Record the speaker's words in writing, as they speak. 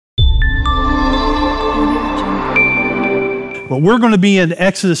Well, we're going to be in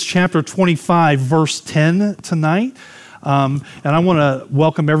Exodus chapter 25, verse 10 tonight. And I want to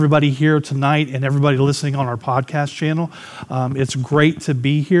welcome everybody here tonight and everybody listening on our podcast channel. It's great to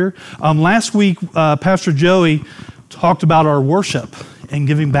be here. Last week, Pastor Joey talked about our worship and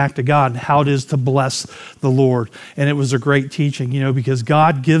giving back to God and how it is to bless the Lord. And it was a great teaching, because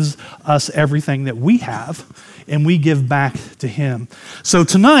God gives us everything that we have and we give back to Him. So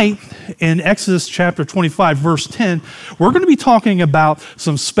tonight, in Exodus chapter 25, verse 10, we're going to be talking about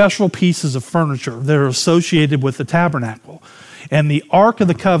some special pieces of furniture that are associated with the tabernacle. And the Ark of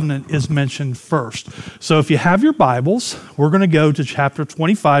the Covenant is mentioned first. So if you have your Bibles, we're going to go to chapter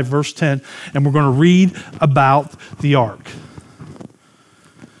 25, verse 10, and we're going to read about the Ark.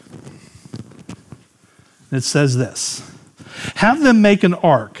 It says this: "Have them make an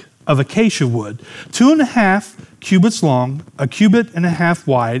ark of acacia wood, 2.5 cubits long, 1.5 cubits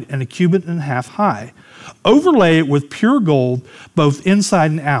wide, and 1.5 cubits high. Overlay it with pure gold, both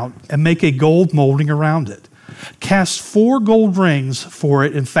inside and out, and make a gold molding around it. Cast 4 gold rings for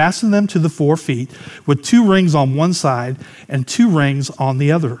it and fasten them to the 4 feet, with 2 rings on one side and 2 rings on the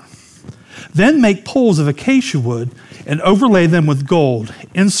other. Then make poles of acacia wood and overlay them with gold.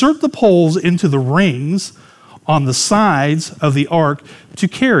 Insert the poles into the rings on the sides of the ark to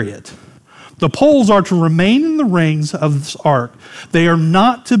carry it. The poles are to remain in the rings of this ark. They are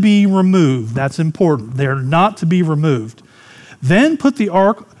not to be removed." That's important. They are not to be removed. Then put in the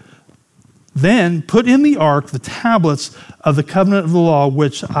ark the tablets of the covenant of the law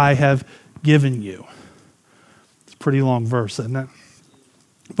which I have given you. It's a pretty long verse, isn't it?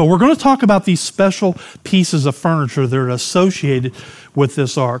 But we're going to talk about these special pieces of furniture that are associated with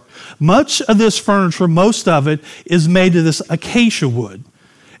this ark. Much of this furniture, most of it, is made of this acacia wood.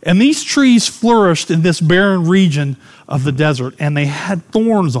 And these trees flourished in this barren region of the desert, and they had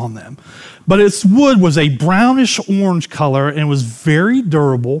thorns on them. But its wood was a brownish orange color and was very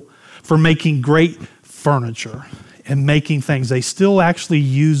durable for making great furniture and making things. They still actually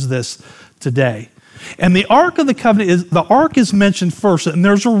use this today. And the Ark of the Covenant, the Ark is mentioned first, and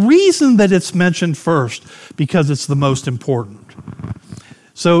there's a reason that it's mentioned first, because it's the most important.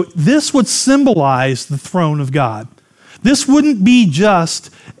 So this would symbolize the throne of God. This wouldn't be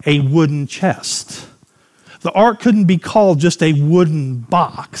just a wooden chest. The Ark couldn't be called just a wooden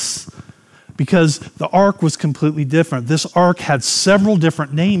box, because the Ark was completely different. This Ark had several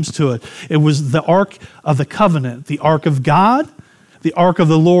different names to it. It was the Ark of the Covenant, the Ark of God, the Ark of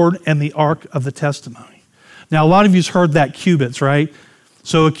the Lord, and the Ark of the Testimony. Now, a lot of you've heard that cubits, right?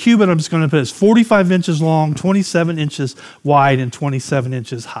 So a cubit, I'm just going to put, is 45 inches long, 27 inches wide, and 27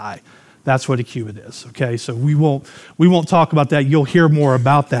 inches high. That's what a cubit is, okay? So we won't talk about that. You'll hear more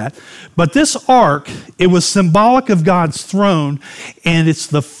about that. But this ark, it was symbolic of God's throne, and it's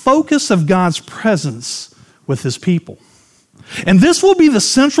the focus of God's presence with His people. And this will be the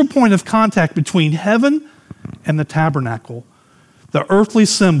central point of contact between heaven and the tabernacle, the earthly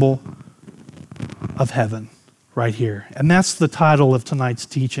symbol of heaven right here. And that's the title of tonight's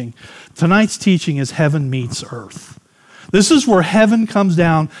teaching. Tonight's teaching is Heaven Meets Earth. This is where heaven comes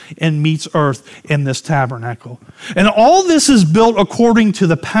down and meets earth in this tabernacle. And all this is built according to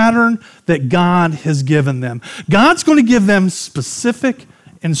the pattern that God has given them. God's going to give them specific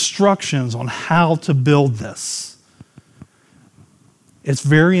instructions on how to build this. It's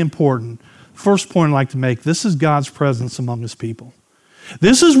very important. First point I'd like to make, this is God's presence among His people.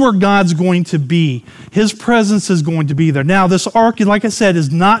 This is where God's going to be. His presence is going to be there. Now, this ark, like I said,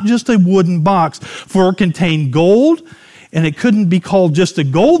 is not just a wooden box, for it contained gold, and it couldn't be called just a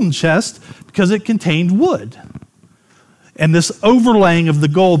golden chest because it contained wood. And this overlaying of the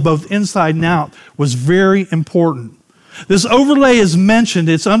gold, both inside and out, was very important. This overlay is mentioned.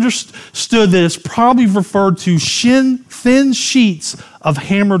 It's understood that it's probably referred to thin sheets of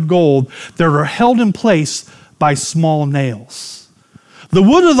hammered gold that are held in place by small nails. The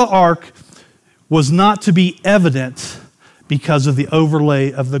wood of the ark was not to be evident because of the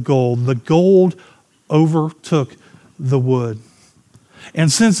overlay of the gold. The gold overtook the wood. And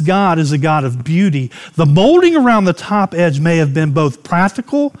since God is a God of beauty, the molding around the top edge may have been both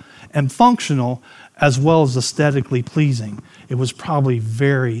practical and functional, as well as aesthetically pleasing. It was probably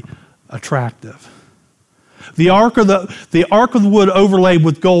very attractive. The ark of the wood overlaid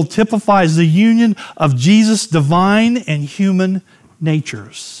with gold typifies the union of Jesus' divine and human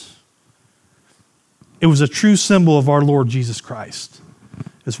natures. It was a true symbol of our Lord Jesus Christ,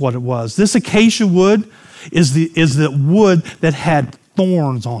 is what it was. This acacia wood is the wood that had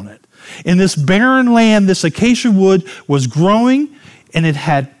thorns on it. In this barren land, this acacia wood was growing and it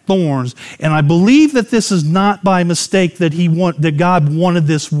had thorns. And I believe that this is not by mistake that God wanted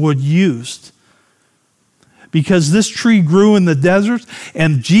this wood used. because this tree grew in the desert,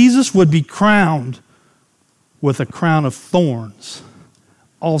 and Jesus would be crowned with a crown of thorns,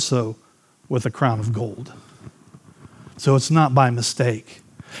 also with a crown of gold. So it's not by mistake.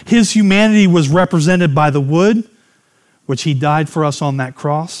 His humanity was represented by the wood, which he died for us on that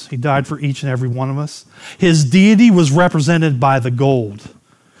cross. He died for each and every one of us. His deity was represented by the gold.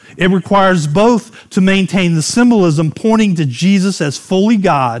 It requires both to maintain the symbolism pointing to Jesus as fully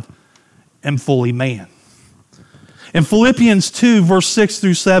God and fully man. In Philippians 2, verse 6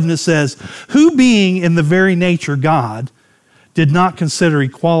 through 7, it says, "Who being in the very nature God, did not consider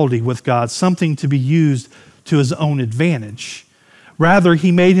equality with God something to be used to his own advantage. Rather,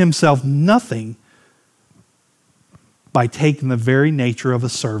 he made himself nothing by taking the very nature of a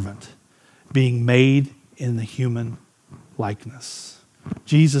servant, being made in the human likeness."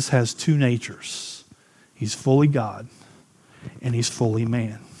 Jesus has two natures. He's fully God and he's fully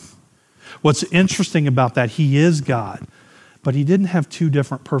man. What's interesting about that, he is God, but he didn't have two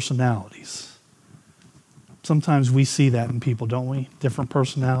different personalities. Sometimes we see that in people, don't we? Different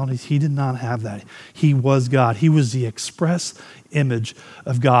personalities. He did not have that. He was God. He was the express image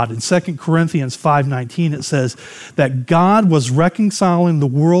of God. In 2 Corinthians 5:19, it says that God was reconciling the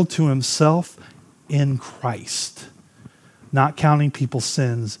world to himself in Christ, not counting people's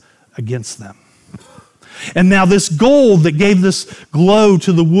sins against them. And now this gold that gave this glow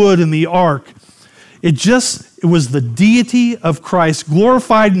to the wood in the ark, it was the deity of Christ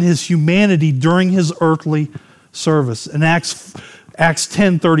glorified in his humanity during his earthly service. In Acts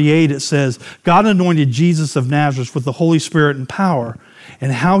 10:38 it says, God anointed Jesus of Nazareth with the Holy Spirit and power,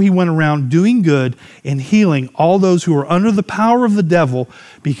 and how he went around doing good and healing all those who were under the power of the devil,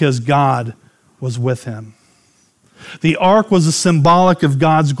 because God was with him. The ark was a symbolic of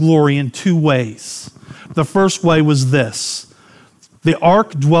God's glory in two ways. The first way was this: the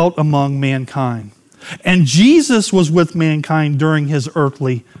ark dwelt among mankind. And Jesus was with mankind during his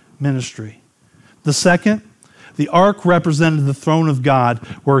earthly ministry. The second, the ark represented the throne of God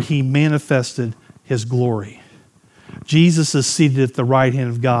where he manifested his glory. Jesus is seated at the right hand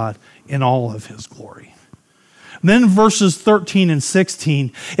of God in all of his glory. And then in verses 13 and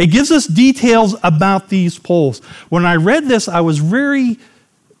 16, it gives us details about these poles. When I read this, I was very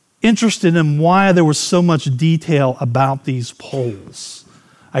interested in why there was so much detail about these poles.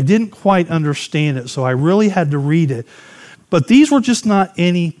 I didn't quite understand it, so I really had to read it. But these were just not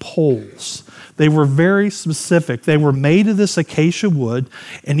any poles. They were very specific. They were made of this acacia wood,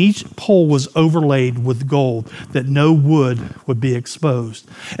 and each pole was overlaid with gold that no wood would be exposed.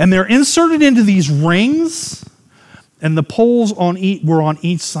 And they're inserted into these rings, and the poles were on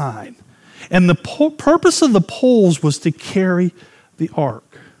each side. And the purpose of the poles was to carry the ark.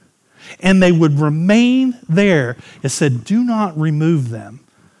 And they would remain there. It said, do not remove them.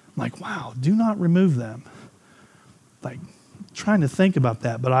 I'm like, wow, do not remove them. Like, trying to think about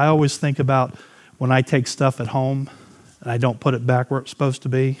that, but I always think about when I take stuff at home and I don't put it back where it's supposed to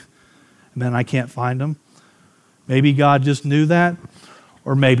be, and then I can't find them. Maybe God just knew that,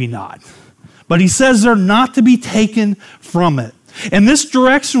 or maybe not. But he says they're not to be taken from it. And this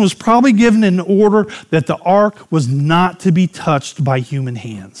direction was probably given in order that the ark was not to be touched by human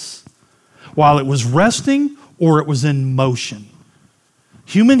hands while it was resting or it was in motion.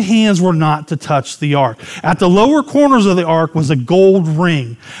 Human hands were not to touch the ark. At the lower corners of the ark was a gold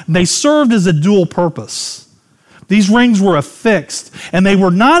ring. They served as a dual purpose. These rings were affixed, and they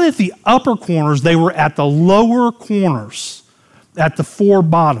were not at the upper corners, they were at the lower corners, at the four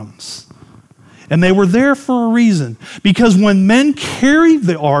bottoms. And they were there for a reason, because when men carried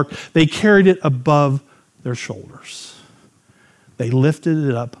the ark, they carried it above their shoulders. They lifted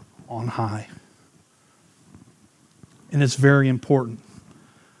it up on high. And it's very important.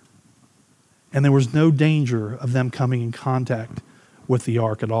 And there was no danger of them coming in contact with the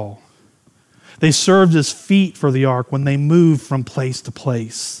ark at all. They served as feet for the ark when they moved from place to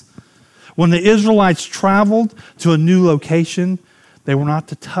place. When the Israelites traveled to a new location, they were not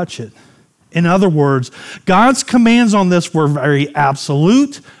to touch it. In other words, God's commands on this were very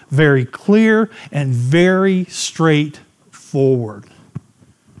absolute, very clear, and very straightforward.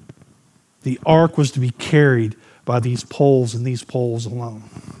 The ark was to be carried by these poles and these poles alone.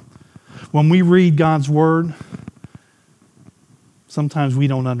 When we read God's word, sometimes we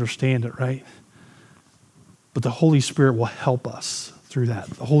don't understand it, right? But the Holy Spirit will help us through that.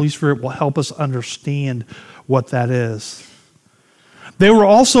 The Holy Spirit will help us understand what that is. They were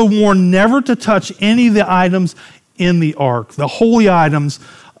also warned never to touch any of the items in the ark, the holy items,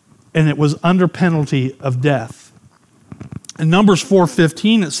 and it was under penalty of death. In Numbers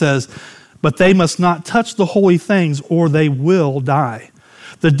 4:15 it says, but they must not touch the holy things or they will die.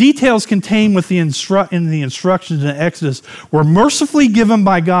 The details contained in the instructions in Exodus were mercifully given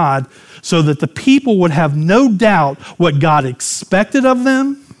by God so that the people would have no doubt what God expected of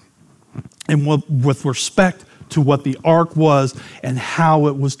them and with respect to what the ark was and how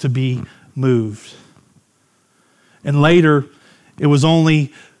it was to be moved. And later, it was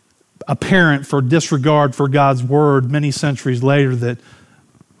only apparent for disregard for God's word many centuries later that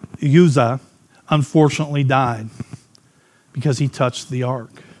Uzzah unfortunately died because he touched the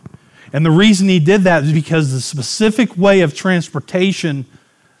ark. And the reason he did that is because the specific way of transportation,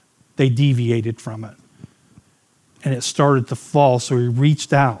 they deviated from it. And it started to fall, so he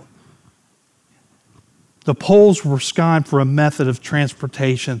reached out. The poles were prescribed for a method of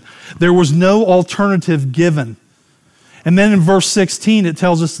transportation. There was no alternative given. And then in verse 16, it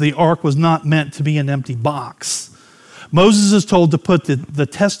tells us the ark was not meant to be an empty box. Moses is told to put the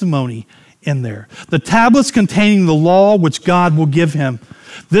testimony in there. The tablets containing the law which God will give him.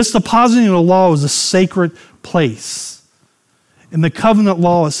 This depositing of the law is a sacred place. In the covenant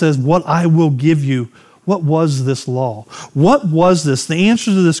law, it says, what I will give you. What was this law? What was this? The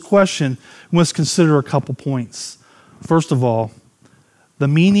answer to this question, we must consider a couple points. First of all, the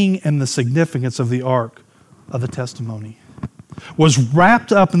meaning and the significance of the ark of the testimony was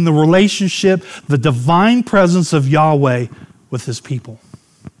wrapped up in the relationship, the divine presence of Yahweh with his people.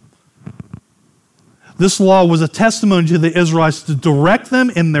 This law was a testimony to the Israelites to direct them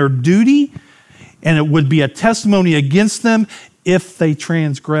in their duty, and it would be a testimony against them if they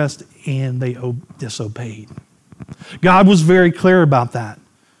transgressed and they disobeyed. God was very clear about that.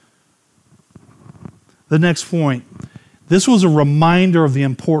 The next point, this was a reminder of the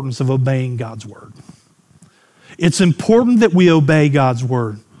importance of obeying God's word. It's important that we obey God's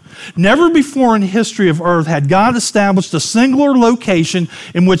word. Never before in the history of earth had God established a singular location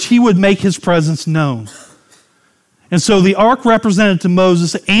in which he would make his presence known. And so the ark represented to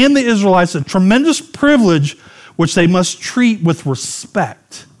Moses and the Israelites a tremendous privilege which they must treat with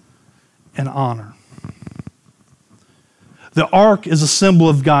respect and honor. The ark is a symbol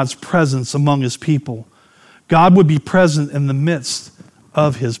of God's presence among his people. God would be present in the midst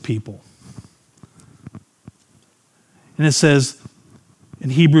of his people. And it says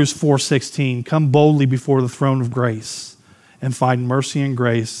in Hebrews 4:16, come boldly before the throne of grace and find mercy and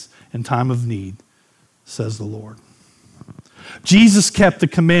grace in time of need, says the Lord. Jesus kept the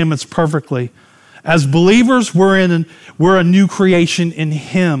commandments perfectly. As believers, we're a new creation in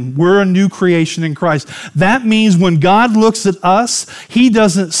him. We're a new creation in Christ. That means when God looks at us, he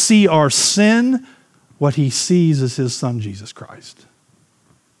doesn't see our sin. What he sees is his son, Jesus Christ.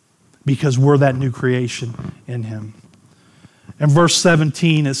 Because we're that new creation in him. In verse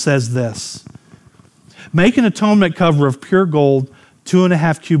 17, it says this, make an atonement cover of pure gold,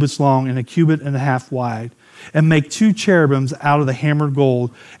 2.5 cubits long and 1.5 cubits wide, and make 2 cherubims out of the hammered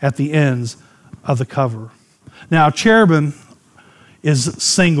gold at the ends of the cover. Now, cherubim is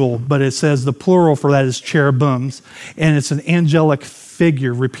single, but it says the plural for that is cherubims, and it's an angelic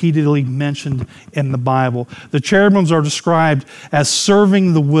figure repeatedly mentioned in the Bible. The cherubims are described as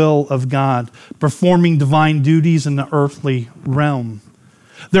serving the will of God, performing divine duties in the earthly realm.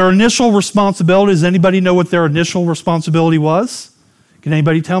 Their initial responsibility, does anybody know what their initial responsibility was? Can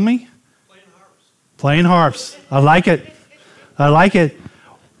anybody tell me? Playing harps. Playing harps. I like it. I like it.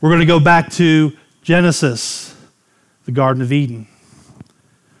 We're going to go back to Genesis, the Garden of Eden.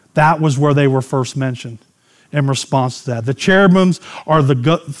 That was where they were first mentioned in response to that. The cherubims are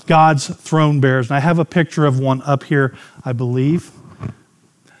God's throne bearers. And I have a picture of one up here, I believe.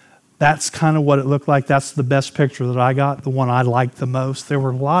 That's kind of what it looked like. That's the best picture that I got, the one I liked the most. There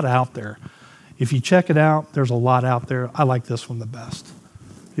were a lot out there. If you check it out, there's a lot out there. I like this one the best.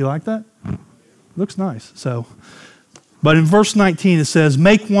 You like that? Looks nice. But in verse 19 it says,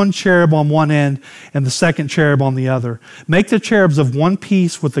 make 1 cherub on one end and the second cherub on the other. Make the cherubs of one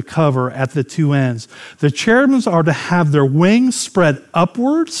piece with the cover at the 2 ends. The cherubims are to have their wings spread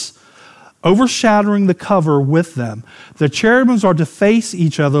upwards, overshadowing the cover with them. The cherubims are to face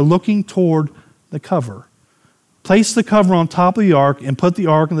each other, looking toward the cover. Place the cover on top of the ark and put the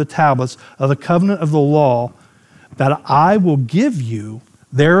ark and the tablets of the covenant of the law that I will give you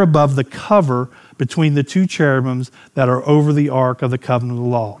there above the cover between the 2 cherubims that are over the ark of the covenant of the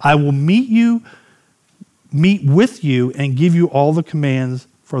law. I will meet with you and give you all the commands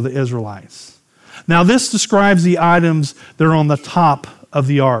for the Israelites. Now this describes the items that are on the top of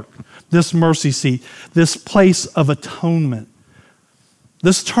the ark, this mercy seat, this place of atonement.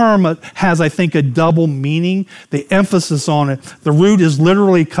 This term has, I think, a double meaning. The emphasis on it, the root is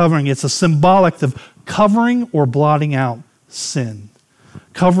literally covering. It's a symbolic of covering or blotting out sin.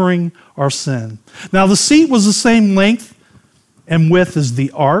 Covering our sin. Now the seat was the same length and width as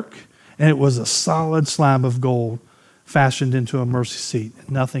the ark, and it was a solid slab of gold fashioned into a mercy seat, and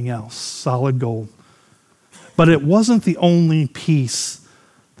nothing else, solid gold. But it wasn't the only piece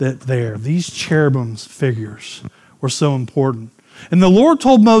there. These cherubims figures were so important. And the Lord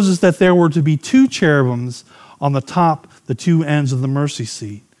told Moses that there were to be 2 cherubims on the top, the 2 ends of the mercy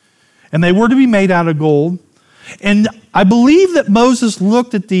seat. And they were to be made out of gold. And I believe that Moses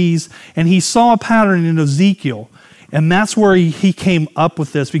looked at these and he saw a pattern in Ezekiel. And that's where he came up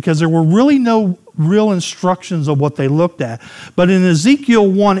with this, because there were really no real instructions of what they looked at. But in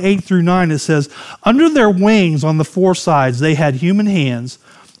Ezekiel 1, 8 through 9, it says, under their wings on the 4 sides, they had human hands.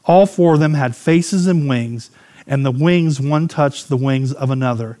 All 4 of them had faces and wings, and the wings, one touched the wings of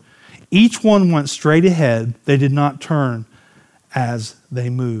another. Each one went straight ahead. They did not turn as they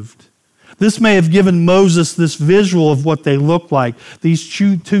moved. This may have given Moses this visual of what they looked like, these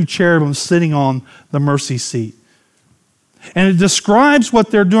 2 cherubims sitting on the mercy seat. And it describes what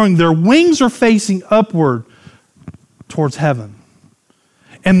they're doing. Their wings are facing upward towards heaven.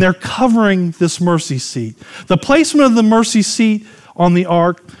 And they're covering this mercy seat. The placement of the mercy seat on the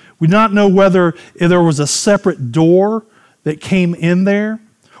ark, we do not know whether if there was a separate door that came in there,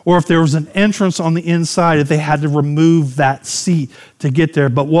 or if there was an entrance on the inside, if they had to remove that seat to get there.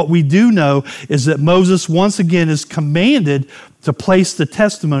 But what we do know is that Moses once again is commanded to place the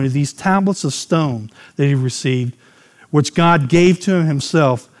testimony, these tablets of stone that he received, which God gave to him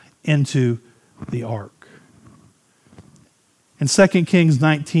himself, into the ark. In 2 Kings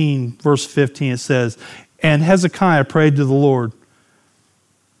 19, verse 15, it says, and Hezekiah prayed to the Lord,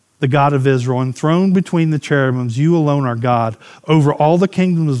 the God of Israel, enthroned between the cherubims, you alone are God. Over all the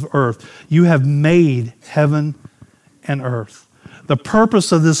kingdoms of earth, you have made heaven and earth. The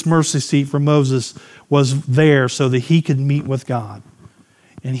purpose of this mercy seat for Moses was there so that he could meet with God.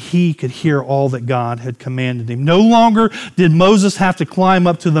 And he could hear all that God had commanded him. No longer did Moses have to climb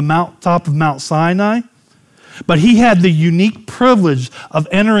up to the top of Mount Sinai, but he had the unique privilege of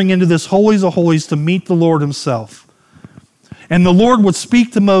entering into this holies of holies to meet the Lord himself. And the Lord would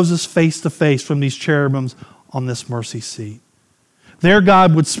speak to Moses face to face from these cherubims on this mercy seat. There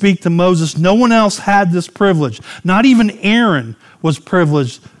God would speak to Moses. No one else had this privilege. Not even Aaron was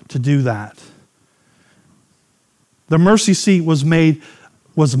privileged to do that. The mercy seat was made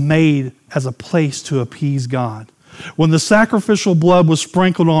as a place to appease God. When the sacrificial blood was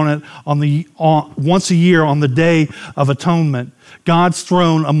sprinkled on it once a year on the Day of Atonement, God's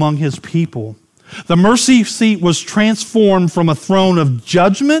throne among his people, the mercy seat was transformed from a throne of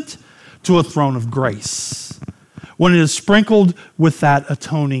judgment to a throne of grace when it is sprinkled with that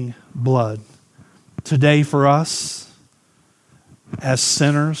atoning blood. Today for us, as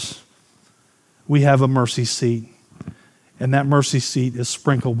sinners, we have a mercy seat. And that mercy seat is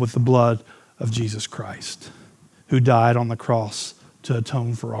sprinkled with the blood of Jesus Christ, who died on the cross to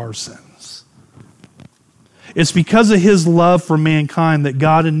atone for our sins. It's because of his love for mankind that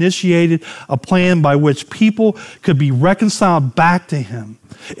God initiated a plan by which people could be reconciled back to him.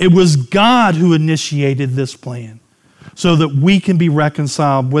 It was God who initiated this plan so that we can be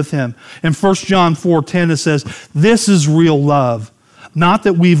reconciled with him. In 1 John 4:10 it says, this is real love. Not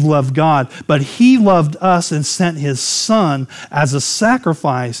that we've loved God, but he loved us and sent his Son as a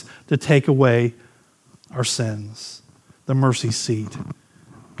sacrifice to take away our sins. The mercy seat,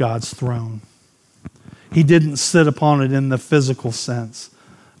 God's throne. He didn't sit upon it in the physical sense,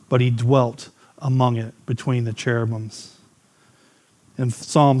 but he dwelt among it between the cherubims. In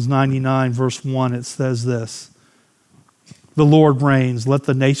Psalms 99, verse 1, it says this, the Lord reigns, let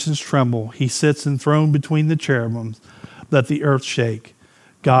the nations tremble. He sits enthroned between the cherubims. Let the earth shake.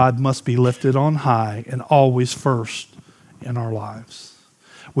 God must be lifted on high and always first in our lives.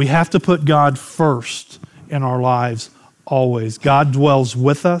 We have to put God first in our lives always. God dwells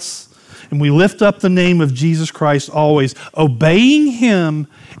with us, and we lift up the name of Jesus Christ always, obeying him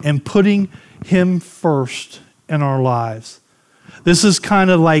and putting him first in our lives. This is kind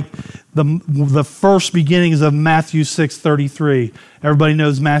of like the first beginnings of Matthew 6:33. Everybody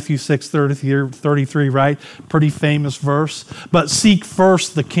knows Matthew 6:33, right? Pretty famous verse. But seek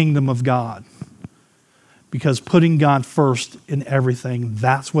first the kingdom of God. Because putting God first in everything,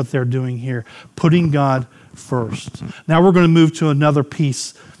 that's what they're doing here. Putting God first. Now we're going to move to another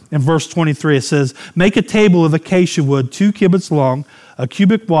piece. In verse 23, it says, make a table of acacia wood, 2 cubits long, a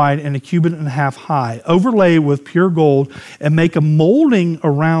cubit wide, and a cubit and a half high. Overlay it with pure gold, and make a molding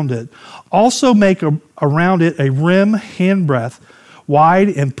around it. Also make around it a rim handbreadth wide,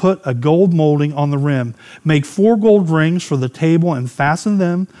 and put a gold molding on the rim. Make 4 gold rings for the table, and fasten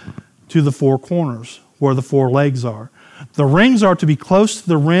them to the 4 corners, where the 4 legs are. The rings are to be close to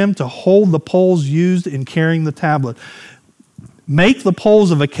the rim to hold the poles used in carrying the tablet. Make the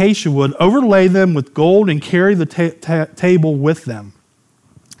poles of acacia wood, overlay them with gold, and carry the table with them.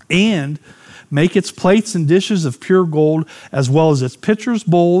 And make its plates and dishes of pure gold, as well as its pitchers,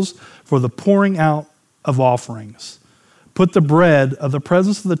 bowls, for the pouring out of offerings. Put the bread of the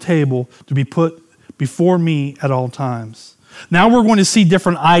presence of the table to be put before me at all times. Now we're going to see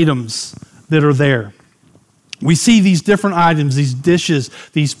different items that are there. We see these different items, these dishes,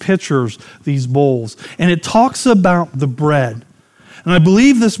 these pitchers, these bowls. And it talks about the bread. And I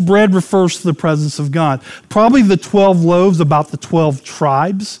believe this bread refers to the presence of God. Probably the 12 loaves, about the 12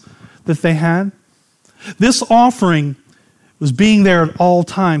 tribes that they had. This offering was being there at all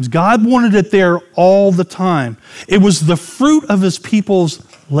times. God wanted it there all the time. It was the fruit of his people's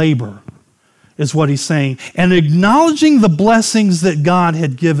labor, is what he's saying. And acknowledging the blessings that God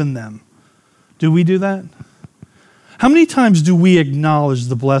had given them. Do we do that? How many times do we acknowledge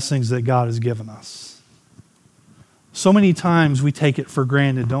the blessings that God has given us? So many times we take it for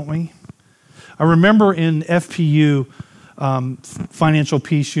granted, don't we? I remember in FPU, Financial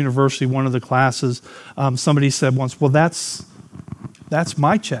Peace University, one of the classes, somebody said once, well, that's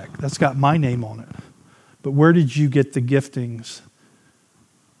my check. That's got my name on it. But where did you get the giftings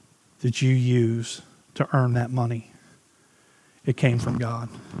that you use to earn that money? It came from God.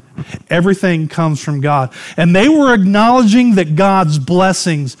 Everything comes from God. And they were acknowledging that God's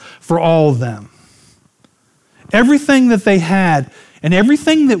blessings for all of them. Everything that they had and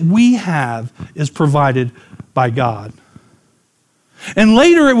everything that we have is provided by God. And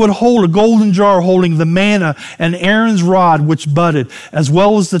later it would hold a golden jar holding the manna and Aaron's rod which budded, as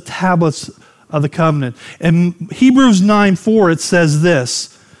well as the tablets of the covenant. In Hebrews 9:4 it says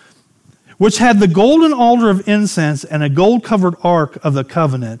this, which had the golden altar of incense and a gold-covered ark of the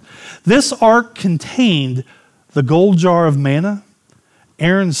covenant. This ark contained the gold jar of manna,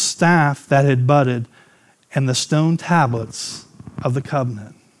 Aaron's staff that had budded, and the stone tablets of the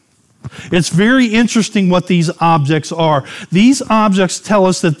covenant. It's very interesting what these objects are. These objects tell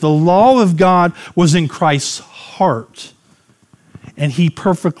us that the law of God was in Christ's heart, and he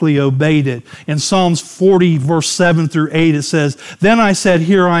perfectly obeyed it. In Psalms 40, verse 7 through 8, it says, then I said,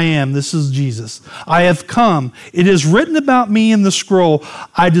 here I am. This is Jesus. I have come. It is written about me in the scroll.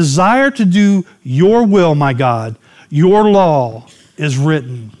 I desire to do your will, my God. Your law is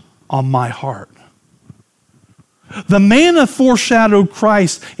written on my heart. The manna foreshadowed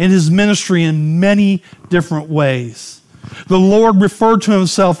Christ and his ministry in many different ways. The Lord referred to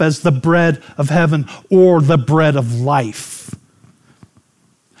himself as the bread of heaven or the bread of life.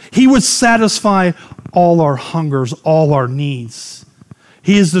 He would satisfy all our hungers, all our needs.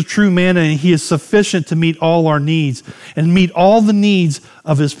 He is the true manna, and he is sufficient to meet all our needs and meet all the needs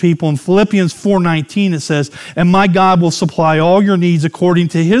of his people. In Philippians 4:19 it says, and my God will supply all your needs according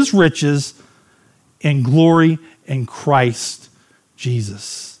to his riches in glory in Christ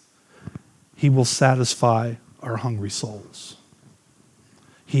Jesus. He will satisfy our hungry souls.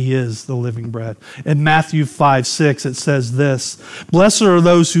 He is the living bread. In Matthew 5:6 it says this, blessed are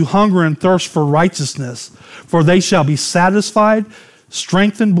those who hunger and thirst for righteousness, for they shall be satisfied.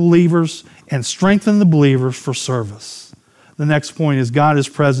 Strengthen believers and strengthen the believers for service. The next point is God is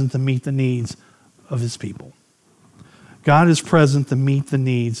present to meet the needs of his people. God is present to meet the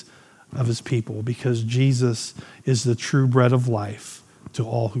needs of his people because Jesus is the true bread of life to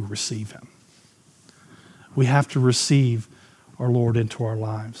all who receive him. We have to receive our Lord into our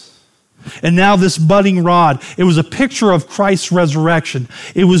lives. And now this budding rod, it was a picture of Christ's resurrection.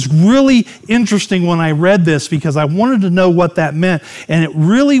 It was really interesting when I read this because I wanted to know what that meant. And it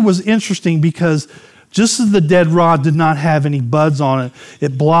really was interesting because just as the dead rod did not have any buds on it,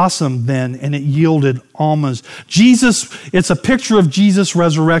 it blossomed then and it yielded almonds. It's a picture of Jesus'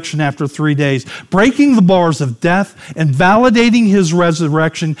 resurrection after 3 days, breaking the bars of death and validating his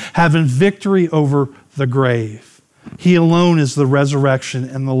resurrection, having victory over the grave. He alone is the resurrection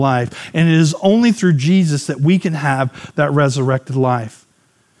and the life. And it is only through Jesus that we can have that resurrected life.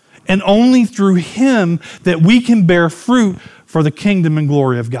 And only through him that we can bear fruit for the kingdom and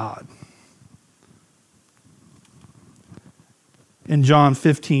glory of God. In John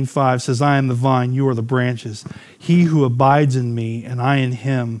 15:5 says, I am the vine, you are the branches. He who abides in me and I in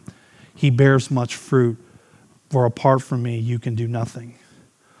him, he bears much fruit. For apart from me, you can do nothing.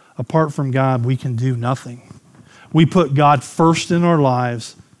 Apart from God, we can do nothing. We put God first in our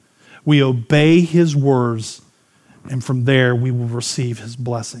lives. We obey his words. And from there, we will receive his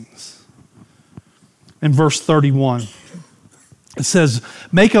blessings. In verse 31, it says,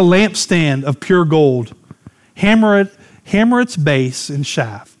 make a lampstand of pure gold. Hammer its base and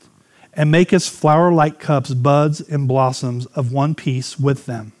shaft, and make its flower-like cups, buds, and blossoms of one piece with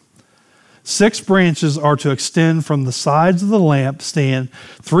them. 6 branches are to extend from the sides of the lampstand,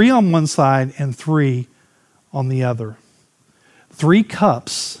 3 on one side and 3 on the other. 3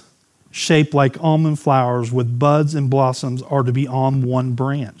 cups shaped like almond flowers with buds and blossoms are to be on one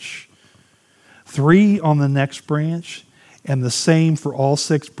branch. 3 on the next branch, and the same for all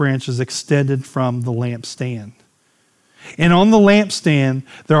 6 branches extended from the lampstand. And on the lampstand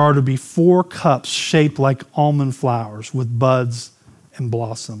there are to be 4 cups shaped like almond flowers with buds and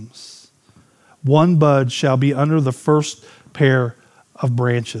blossoms. 1 bud shall be under the first pair of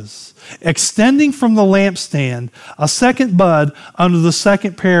branches. Extending from the lampstand, a 2nd bud under the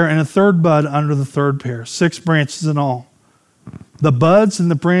 2nd pair, and a 3rd bud under the 3rd pair. 6 branches in all. The buds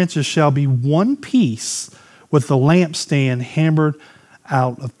and the branches shall be one piece, with the lampstand hammered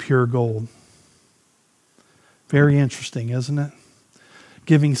out of pure gold. Very interesting, isn't it?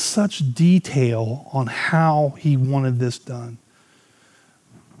 Giving such detail on how he wanted this done.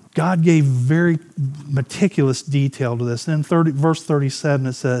 God gave very meticulous detail to this. And in verse 37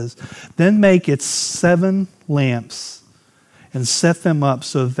 it says, "Then make its 7 lamps and set them up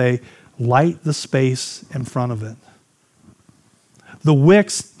so that they light the space in front of it. The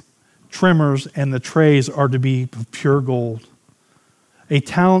wicks, trimmers, and the trays are to be of pure gold. A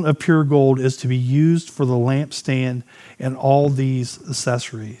talent of pure gold is to be used for the lampstand and all these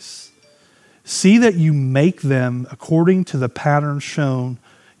accessories. See that you make them according to the pattern shown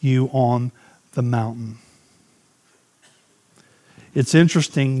you on the mountain." It's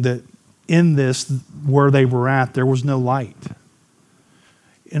interesting that in this, where they were at, there was no light.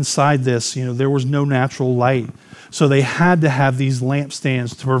 Inside this, there was no natural light. So they had to have these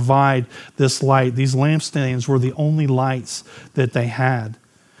lampstands to provide this light. These lampstands were the only lights that they had.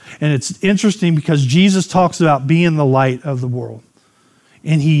 And it's interesting because Jesus talks about being the light of the world.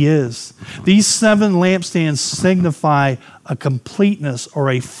 And he is. These 7 lampstands signify a completeness or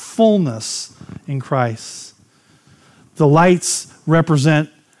a fullness in Christ. The lights represent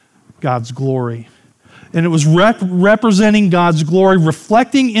God's glory. And it was representing God's glory,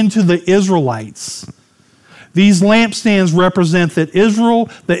 reflecting into the Israelites. These lampstands represent that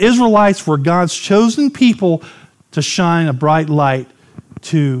the Israelites were God's chosen people to shine a bright light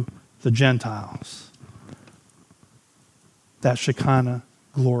to the Gentiles. That Shekinah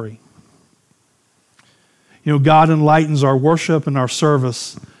glory. God enlightens our worship and our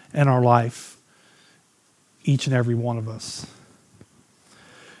service and our life, each and every one of us.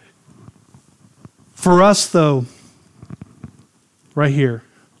 For us, though, right here,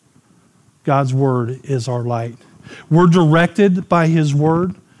 God's word is our light. We're directed by his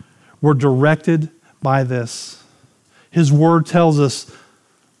word. We're directed by this. His word tells us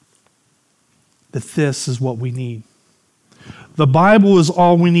that this is what we need. The Bible is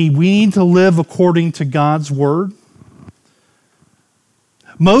all we need. We need to live according to God's word.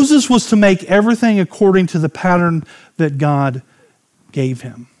 Moses was to make everything according to the pattern that God gave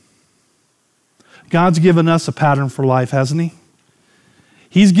him. God's given us a pattern for life, hasn't he?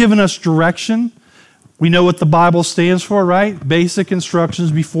 He's given us direction. We know what the Bible stands for, right? Basic instructions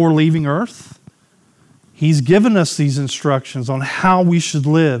before leaving earth. He's given us these instructions on how we should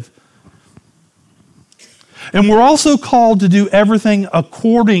live. And we're also called to do everything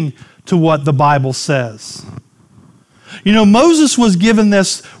according to what the Bible says. Moses was given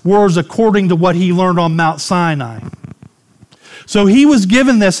this words according to what he learned on Mount Sinai. So he was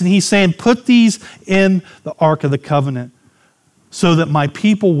given this and he's saying, put these in the Ark of the Covenant so that my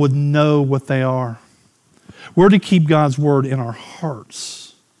people would know what they are. We're to keep God's word in our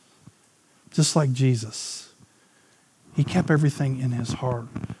hearts, just like Jesus. He kept everything in his heart.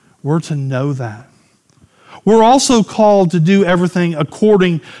 We're to know that. We're also called to do everything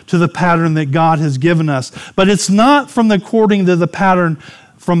according to the pattern that God has given us. But it's not according to the pattern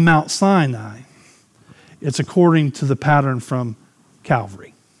from Mount Sinai. It's according to the pattern from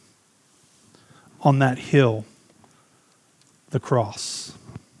Calvary. On that hill, the cross.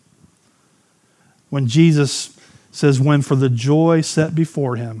 When Jesus says, when for the joy set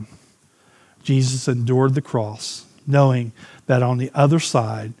before him, Jesus endured the cross, knowing that on the other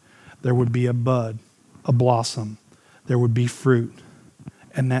side there would be a bud, a blossom, there would be fruit.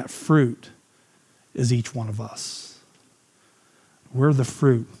 And that fruit is each one of us. We're the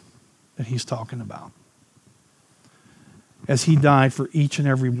fruit that he's talking about. As he died for each and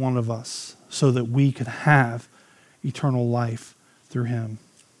every one of us so that we could have eternal life through him.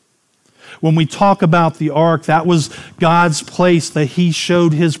 When we talk about the ark, that was God's place that he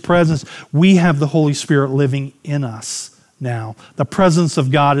showed his presence. We have the Holy Spirit living in us now. The presence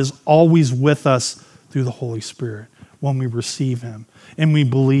of God is always with us through the Holy Spirit when we receive him and we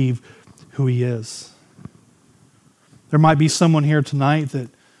believe who he is. There might be someone here tonight that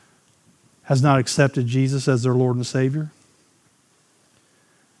has not accepted Jesus as their Lord and Savior.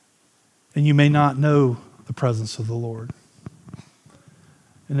 And you may not know the presence of the Lord.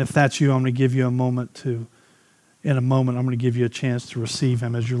 And if that's you, I'm going to give you a moment in a moment, I'm going to give you a chance to receive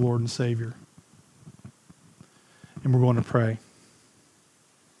him as your Lord and Savior. And we're going to pray.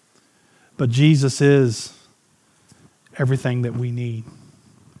 But Jesus is everything that we need.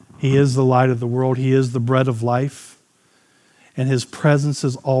 He is the light of the world. He is the bread of life. And his presence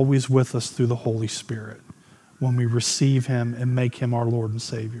is always with us through the Holy Spirit when we receive him and make him our Lord and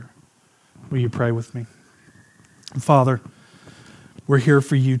Savior. Will you pray with me? Father, we're here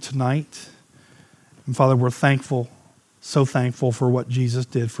for you tonight. And Father, we're thankful, so thankful for what Jesus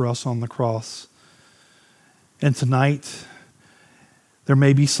did for us on the cross. And tonight, there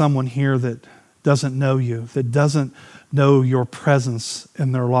may be someone here that doesn't know you, that doesn't know your presence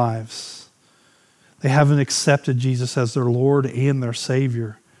in their lives. They haven't accepted Jesus as their Lord and their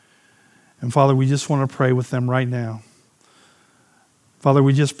Savior. And Father, we just want to pray with them right now. Father,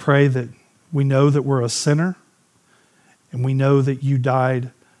 we just pray that we know that we're a sinner, and we know that you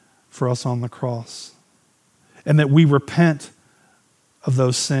died for us on the cross, and that we repent of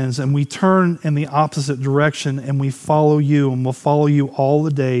those sins, and we turn in the opposite direction, and we follow you, and we'll follow you all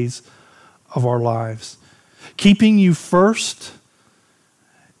the days of our lives. Keeping you first,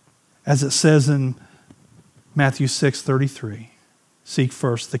 as it says in Matthew 6:33, seek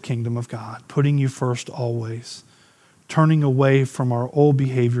first the kingdom of God, putting you first always, turning away from our old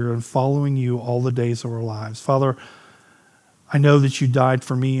behavior and following you all the days of our lives. Father, I know that you died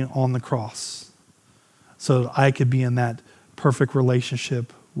for me on the cross so that I could be in that perfect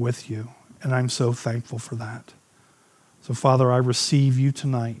relationship with you, and I'm so thankful for that. So Father, I receive you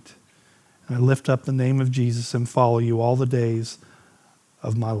tonight, and I lift up the name of Jesus and follow you all the days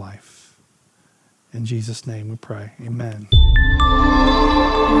of my life. In Jesus' name we pray. Amen.